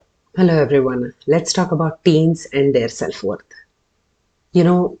Hello everyone. Let's talk about teens and their self-worth. You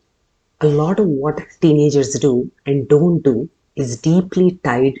know, a lot of what teenagers do and don't do is deeply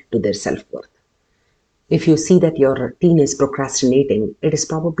tied to their self-worth. If you see that your teen is procrastinating, it is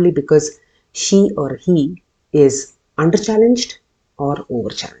probably because she or he is under-challenged or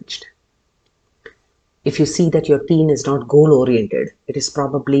over-challenged. If you see that your teen is not goal-oriented, it is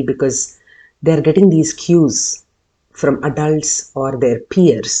probably because they're getting these cues from adults or their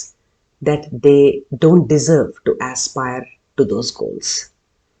peers that they don't deserve to aspire to those goals.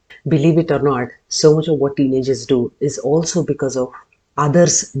 Believe it or not, so much of what teenagers do is also because of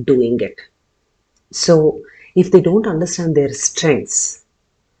others doing it. So, if they don't understand their strengths,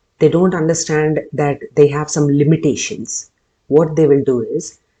 they don't understand that they have some limitations, what they will do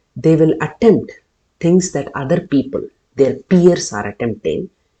is they will attempt things that other people, their peers, are attempting,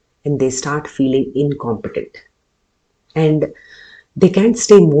 and they start feeling incompetent. And they can't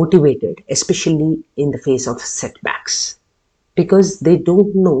stay motivated, especially in the face of setbacks, because they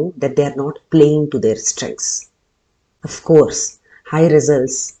don't know that they are not playing to their strengths. Of course, high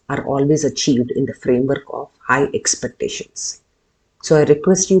results are always achieved in the framework of high expectations. So I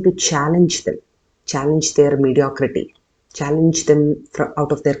request you to challenge them, challenge their mediocrity, challenge them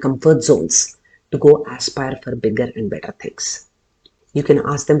out of their comfort zones to go aspire for bigger and better things. You can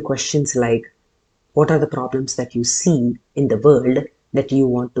ask them questions like, what are the problems that you see in the world that you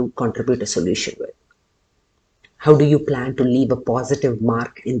want to contribute a solution with? How do you plan to leave a positive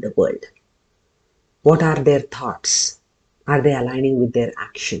mark in the world? What are their thoughts? Are they aligning with their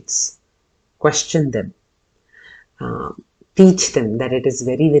actions? Question them. Teach them that it is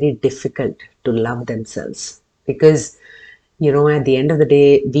very, very difficult to love themselves because, at the end of the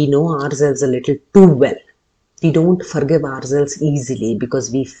day, we know ourselves a little too well. We don't forgive ourselves easily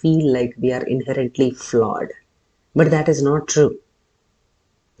because we feel like we are inherently flawed. But that is not true.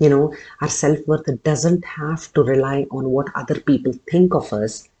 Our self-worth doesn't have to rely on what other people think of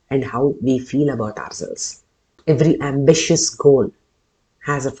us and how we feel about ourselves. Every ambitious goal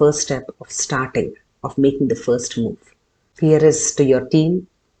has a first step of starting, of making the first move. Here is to your team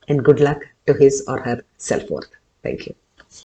and good luck to his or her self-worth. Thank you.